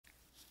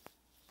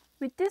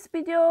With this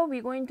video,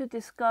 we're going to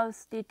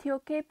discuss the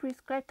TOK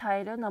prescribed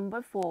title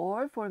number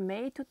 4 for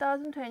May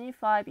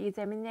 2025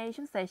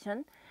 examination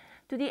session.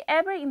 To the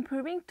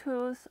ever-improving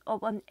tools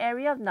of an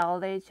area of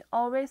knowledge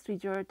always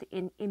result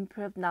in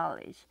improved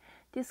knowledge.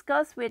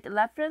 Discuss with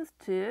reference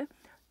to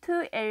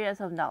 2 areas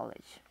of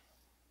knowledge.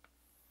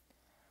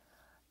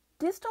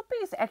 This topic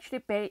is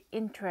actually very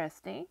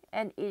interesting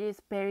and it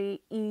is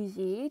very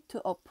easy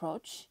to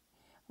approach.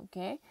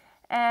 Okay,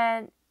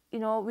 and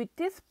with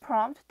this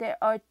prompt, there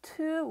are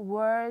 2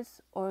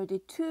 words or the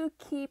 2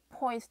 key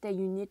points that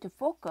you need to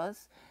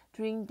focus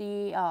during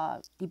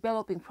the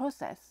developing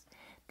process.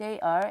 They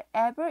are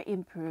ever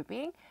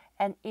improving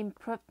and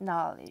improved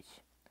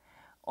knowledge.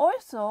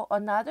 Also,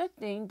 another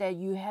thing that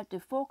you have to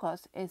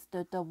focus is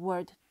the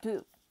word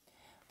do.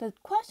 The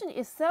question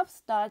itself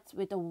starts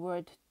with the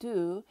word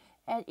do,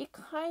 and it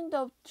kind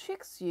of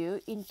tricks you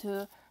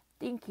into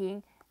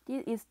thinking,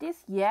 is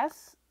this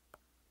yes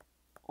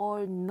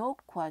or no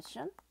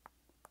question?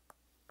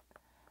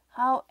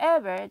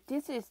 However,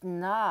 this is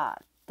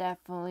not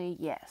definitely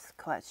yes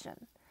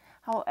question.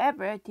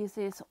 However, this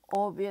is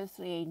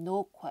obviously a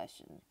no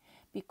question,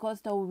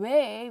 because the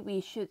way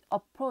we should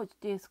approach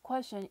this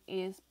question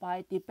is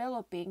by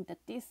developing the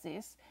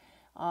thesis.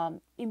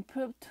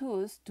 Improved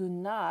tools do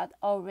not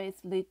always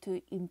lead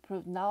to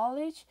improved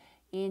knowledge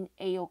in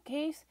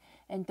AOKs,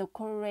 and the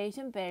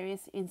correlation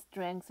varies in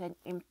strength and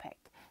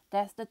impact.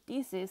 That's the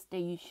thesis that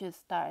you should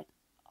start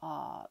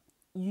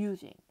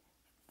using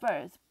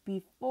first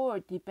before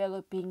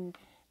developing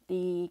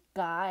the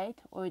guide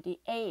or the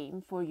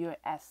aim for your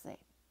essay.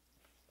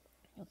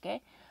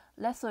 Okay,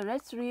 let's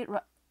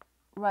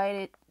write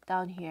it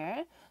down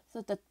here.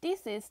 So the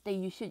thesis that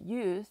you should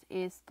use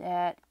is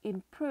that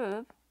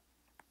improved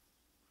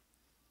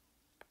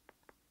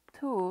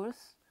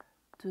tools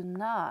do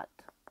not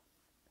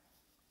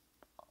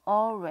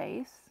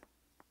always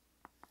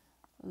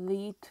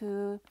lead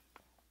to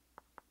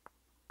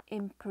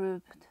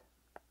improved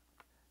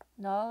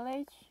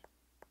knowledge,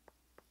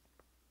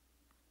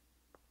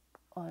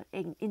 or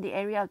in the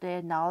area of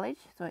the knowledge,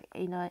 so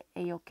in a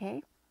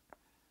AOK,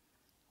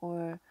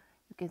 or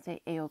you can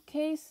say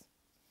AOKs.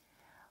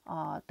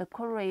 The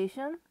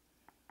correlation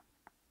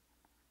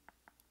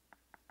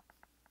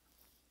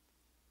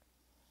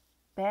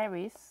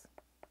varies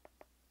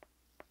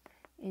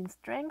in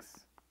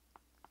strength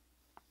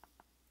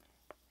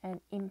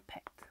and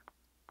impact.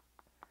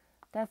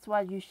 That's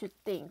what you should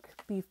think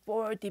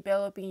before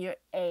developing your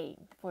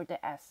aim for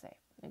the essay.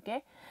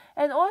 Okay,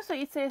 and also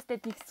it says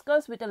that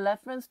discuss with a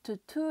reference to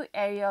 2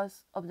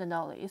 areas of the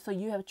knowledge. So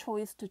you have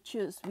choice to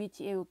choose which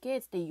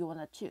AOKs that you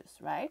want to choose,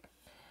 right?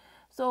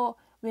 So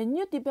when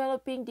you're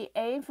developing the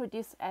aim for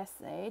this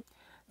essay,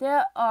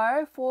 there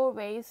are 4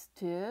 ways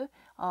to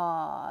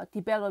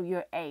develop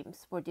your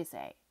aims for this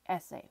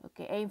essay.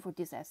 Okay, aim for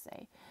this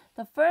essay.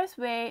 The first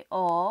way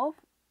of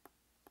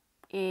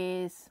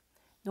is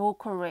no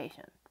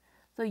correlation.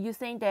 So you're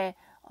saying that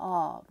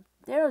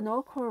there are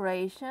no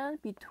correlation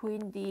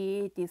between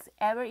these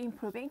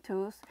ever-improving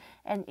tools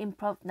and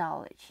improved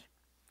knowledge.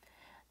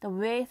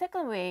 The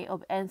second way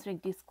of answering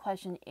this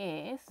question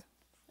is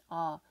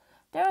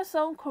there are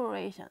some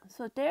correlation.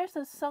 So there's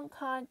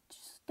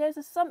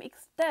some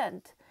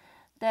extent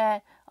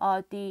that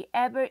the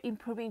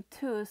ever-improving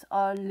tools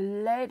are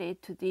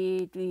related to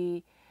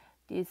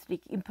this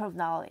improved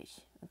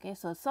knowledge. Okay,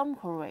 so some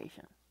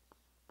correlation.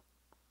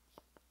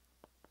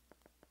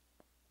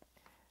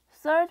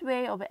 Third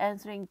way of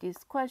answering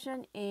this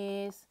question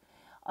is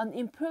an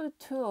improved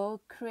tool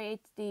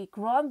creates the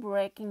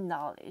groundbreaking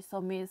knowledge.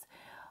 So means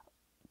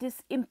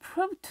these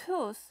improved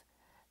tools,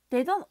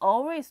 they don't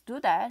always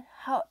do that.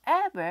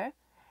 However,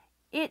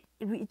 it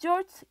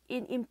results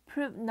in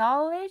improved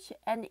knowledge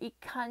and it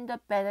kind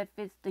of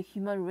benefits the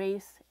human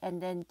race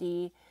and then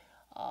the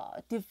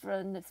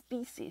different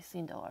species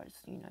in the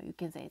earth. You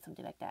can say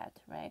something like that,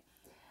 right?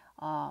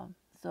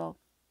 So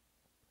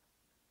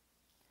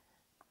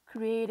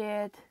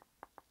created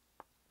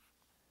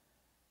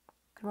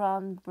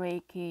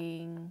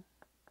groundbreaking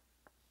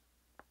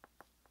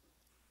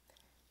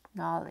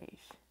knowledge.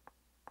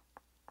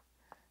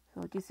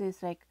 So this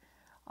is like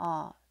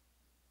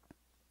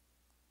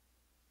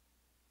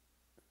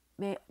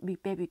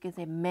maybe you can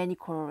say many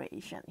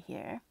correlation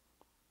here.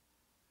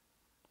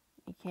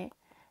 Okay,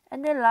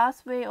 and the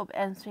last way of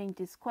answering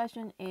this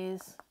question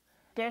is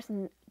there's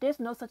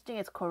no such thing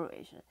as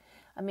correlation.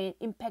 I mean,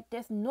 in fact,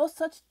 there's no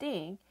such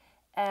thing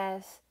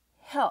as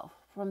help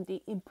from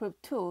the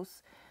improved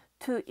tools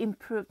to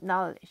improve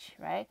knowledge,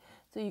 right?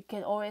 So you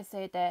can always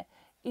say that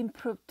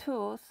improved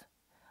tools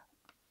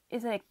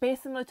is like very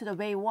similar to the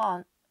way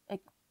 1,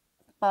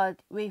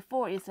 but way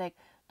 4 is like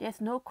there's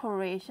no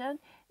correlation.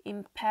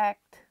 In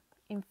fact,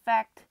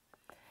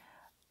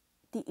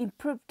 the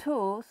improved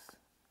tools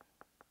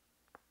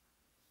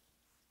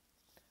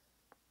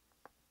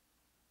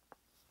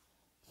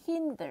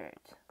hindered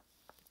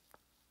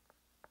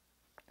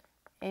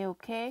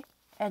AOK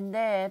and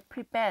then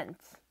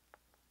prevents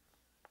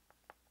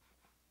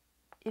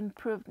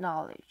improved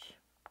knowledge.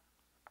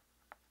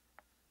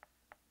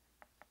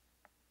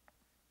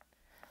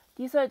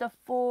 These are the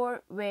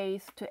 4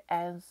 ways to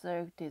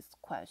answer this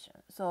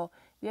question. So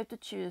we have to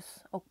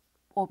choose,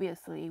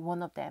 obviously,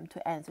 one of them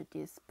to answer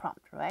this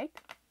prompt, right?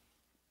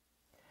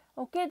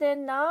 Okay,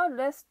 then now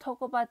let's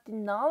talk about the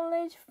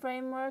knowledge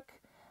framework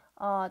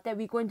that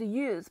we're going to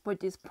use for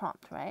this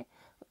prompt, right?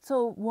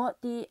 So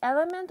what the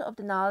element of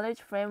the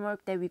knowledge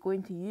framework that we're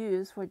going to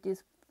use for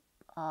this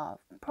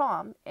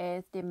prompt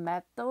is the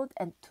method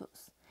and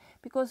tools,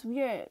 because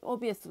we are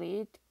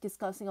obviously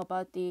discussing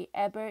about the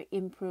ever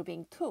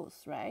improving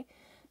tools, right?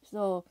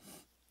 So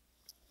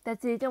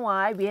that's the reason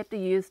why we have to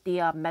use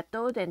the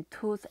method and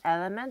tools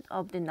element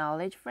of the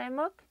knowledge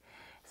framework.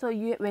 So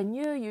when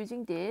you're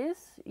using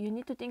this, you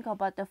need to think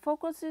about the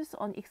focuses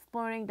on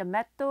exploring the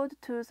method,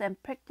 tools,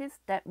 and practice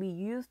that we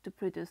use to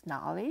produce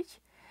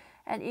knowledge,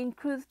 and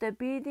includes the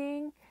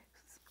building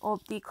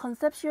of the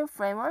conceptual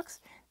frameworks,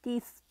 the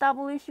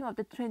establishing of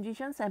the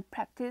transitions and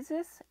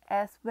practices,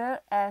 as well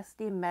as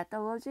the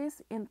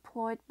methodologies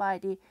employed by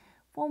the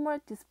formal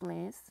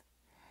disciplines,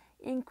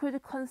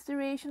 include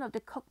consideration of the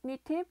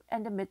cognitive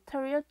and the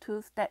material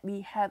tools that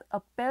we have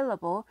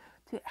available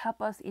to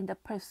help us in the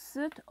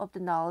pursuit of the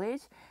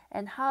knowledge,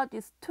 and how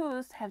these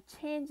tools have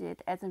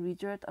changed as a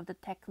result of the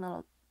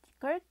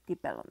technological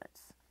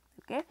developments.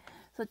 Okay,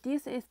 so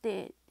this is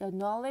the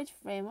knowledge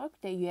framework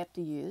that you have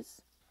to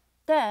use.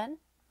 Then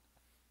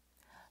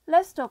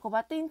let's talk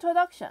about the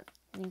introduction.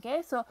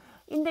 Okay, so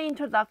in the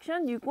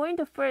introduction, you're going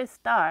to first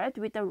start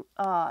with the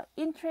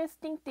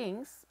interesting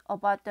things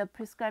about the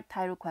prescribed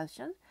title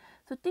question.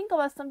 So think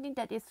about something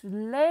that is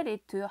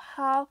related to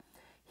how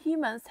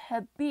humans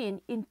have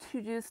been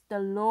introduced the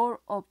role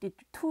of the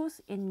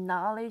tools in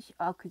knowledge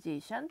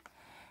acquisition,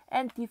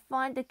 and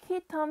define the key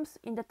terms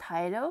in the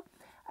title.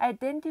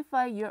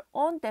 Identify your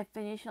own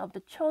definition of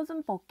the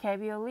chosen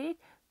vocabulary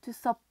to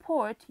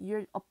support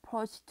your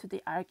approach to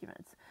the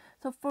arguments.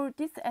 So for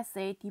this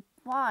essay,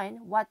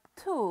 define what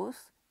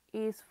tools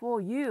is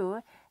for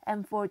you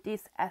and for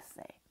this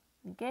essay.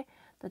 Okay,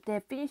 the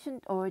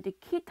definition or the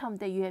key term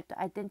that you have to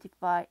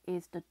identify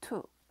is the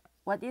tool.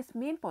 What is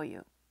mean for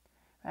you,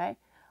 right?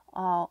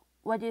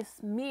 What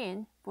is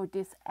mean for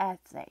this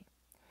essay,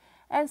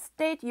 and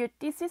state your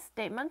thesis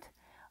statement.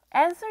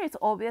 Answer is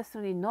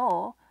obviously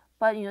no,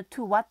 but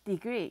to what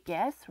degree?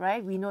 Yes,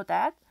 right? We know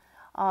that.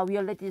 We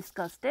already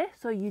discussed it.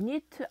 So you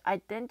need to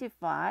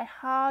identify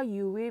how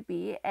you will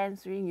be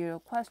answering your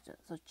question.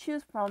 So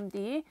choose from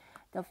the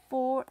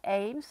 4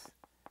 aims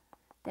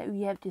that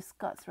we have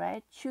discussed,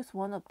 right? Choose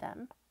one of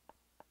them,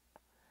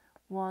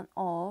 one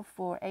of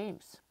 4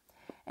 aims,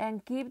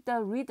 and give the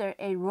reader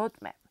a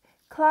roadmap.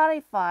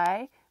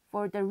 Clarify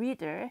for the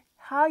reader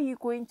how you're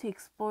going to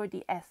explore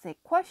the essay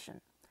question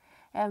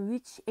and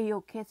which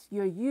AOKs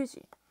you're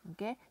using.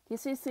 Okay,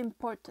 this is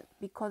important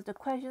because the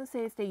question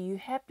says that you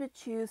have to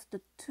choose the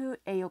 2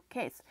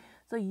 AOKs.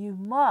 So you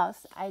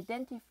must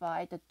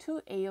identify the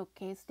 2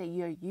 AOKs that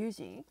you're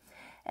using,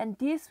 and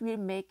this will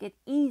make it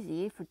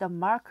easy for the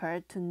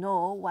marker to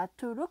know what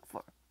to look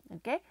for.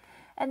 Okay,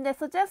 and the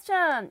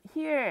suggestion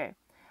here,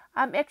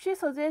 I'm actually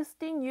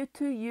suggesting you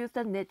to use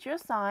the natural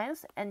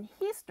science and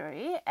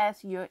history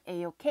as your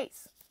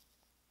AOKs.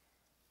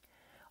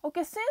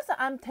 Okay, since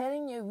I'm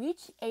telling you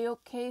which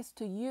AOKs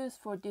to use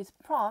for this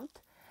prompt,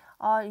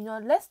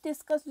 let's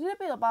discuss a little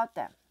bit about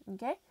them.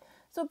 Okay,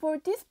 so for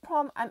this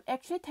prompt, I'm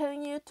actually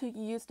telling you to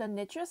use the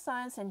natural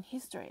science and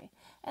history,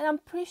 and I'm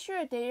pretty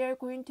sure they are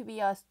going to be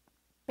a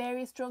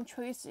very strong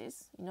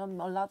choices. A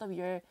lot of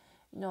your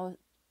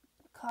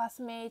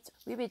classmates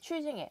will be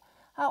choosing it.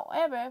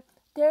 However,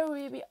 there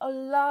will be a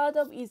lot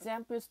of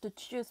examples to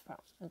choose from.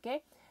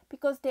 Okay,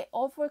 because they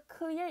offer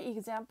clear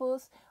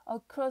examples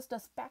across the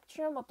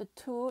spectrum of the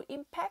tool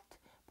impact,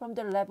 from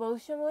the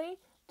revolutionary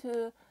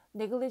to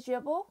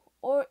negligible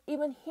or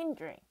even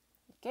hindering.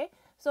 Okay,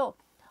 so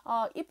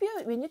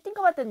when you think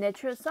about the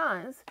natural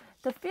science,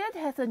 the field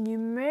has a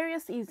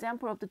numerous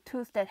example of the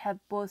tools that have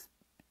both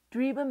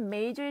driven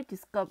major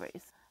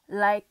discoveries,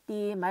 like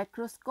the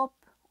microscope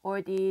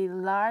or the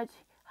Large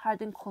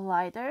Hadron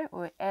Collider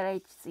or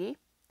LHC,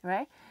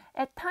 right?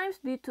 At times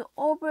due to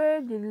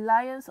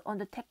over-reliance on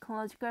the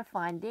technological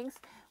findings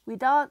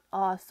without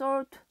a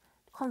sort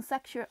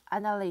conceptual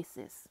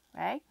analysis,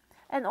 right?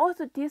 And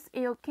also this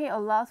AOK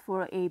allows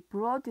for a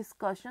broad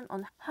discussion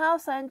on how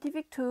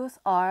scientific tools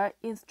are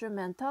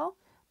instrumental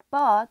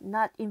but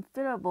not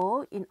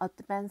infallible in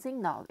advancing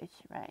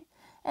knowledge, right?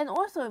 And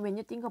also when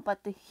you think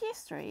about the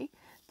history,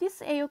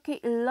 this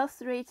AOK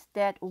illustrates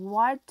that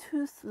while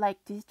tools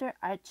like digital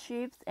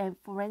archives and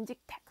forensic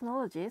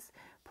technologies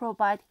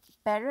provide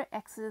better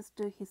access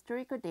to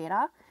historical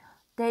data,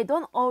 they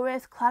don't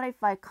always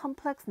clarify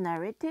complex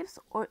narratives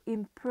or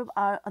improve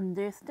our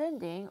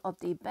understanding of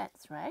the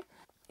events, right?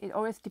 It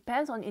always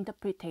depends on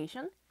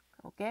interpretation,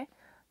 okay?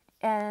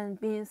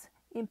 And means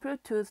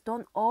improved tools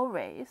don't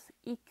always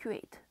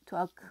equate to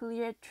a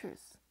clear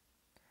truth.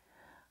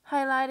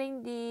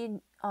 Highlighting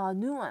the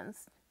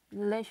nuanced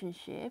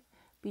relationship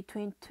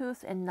between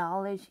tools and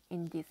knowledge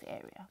in this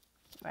area,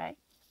 right?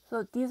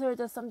 So these are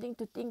just something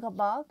to think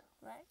about,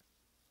 right?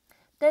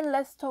 Then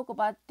let's talk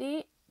about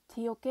the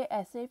TOK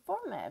essay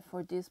format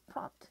for this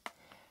prompt.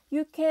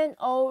 You can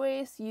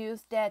always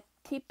use that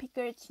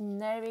typical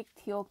generic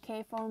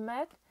TOK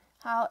format.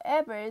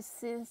 However,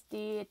 since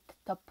the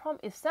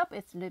prompt itself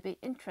is a little bit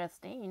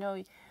interesting,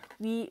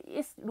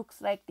 it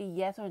looks like the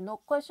yes or no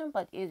question,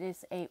 but it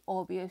is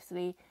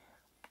obviously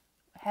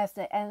has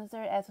the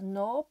answer as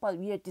no, but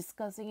we are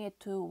discussing it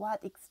to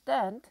what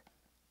extent.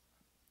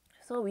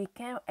 So we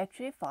can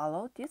actually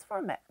follow this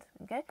format.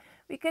 Okay,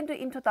 we can do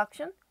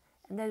introduction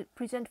and then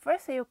present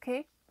first, say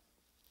okay,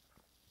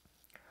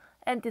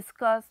 and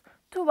discuss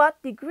to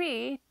what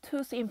degree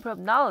tools improve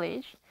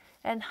knowledge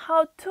and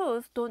how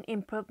tools don't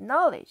improve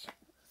knowledge.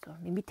 So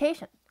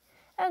limitation.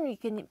 And we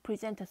can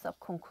present a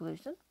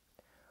sub-conclusion.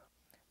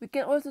 We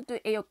can also do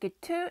AOK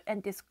 2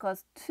 and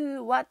discuss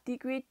to what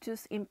degree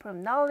tools improve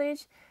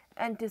knowledge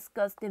and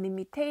discuss the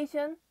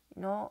limitation,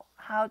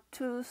 how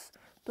tools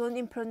don't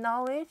improve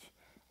knowledge,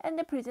 and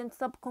then present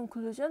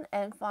sub-conclusion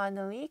and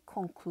finally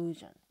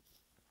conclusion.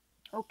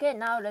 Okay,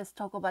 now let's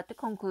talk about the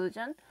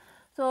conclusion.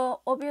 So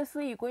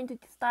obviously you're going to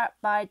start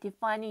by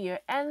defining your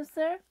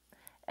answer,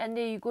 and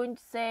then you're going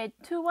to say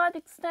to what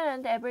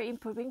extent ever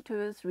improving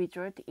tools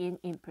result in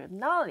improved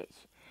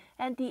knowledge.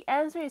 And the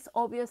answer is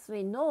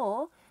obviously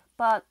no,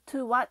 but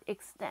to what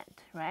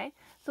extent, right?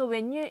 So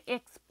when you're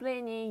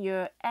explaining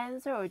your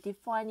answer or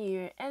defining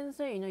your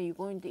answer, you're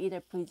going to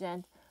either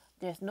present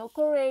there's no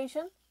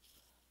correlation,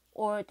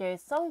 or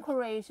there's some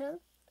correlation,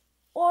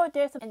 or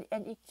there's and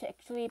it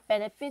actually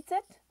benefits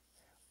it.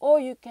 Or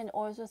you can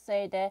also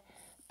say that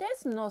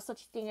there's no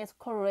such thing as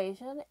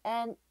correlation,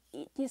 and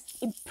this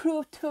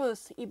improved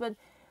tools even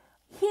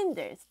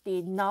hinders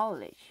the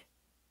knowledge,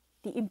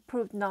 the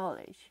improved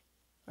knowledge,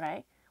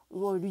 right?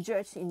 Or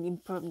results in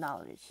improved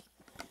knowledge.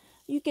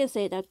 You can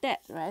say it like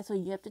that, right? So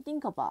you have to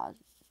think about.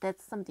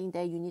 That's something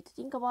that you need to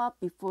think about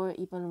before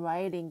even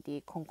writing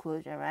the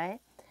conclusion, right?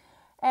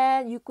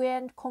 And you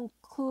can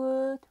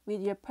conclude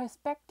with your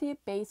perspective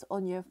based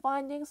on your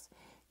findings.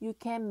 You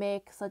can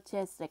make such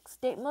as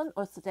statement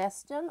or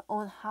suggestion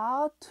on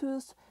how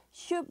tools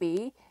should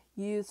be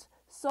used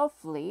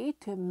softly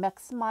to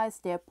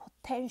maximize their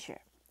potential.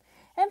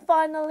 And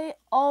finally,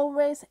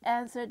 always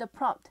answer the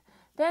prompt.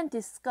 Then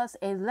discuss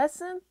a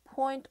lesson,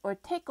 point, or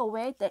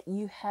takeaway that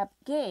you have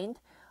gained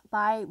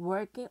by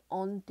working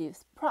on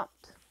this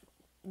prompt.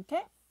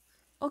 Okay?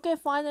 Okay,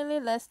 finally,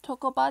 let's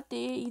talk about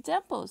the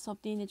examples of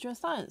the natural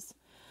science.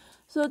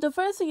 So the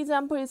first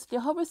example is the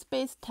Hubble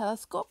Space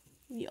Telescope.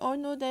 We all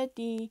know that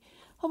the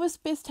Hubble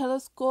Space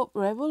Telescope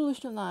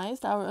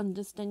revolutionized our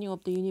understanding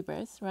of the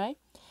universe, right?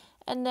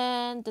 And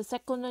then the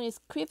second one is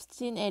CRISPR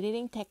gene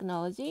editing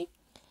technology.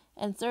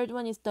 And third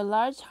one is the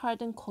Large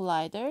Hadron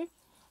Collider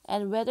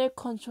and weather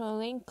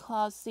controlling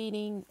cloud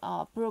seeding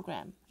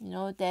program,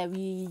 that we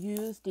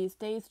use these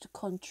days to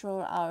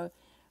control our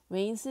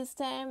rain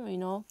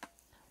system,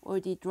 or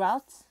the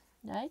droughts,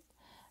 right?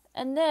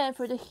 And then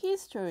for the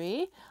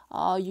history,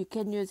 you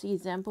can use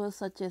examples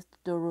such as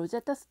the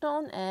Rosetta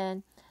Stone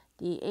and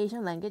the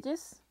Asian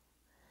languages,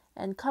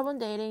 and carbon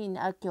dating in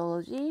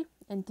archaeology,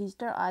 and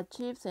digital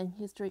archives and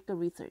historical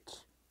research.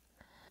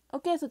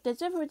 Okay, so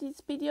that's it for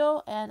this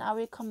video, and I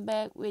will come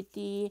back with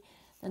the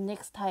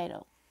next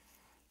title.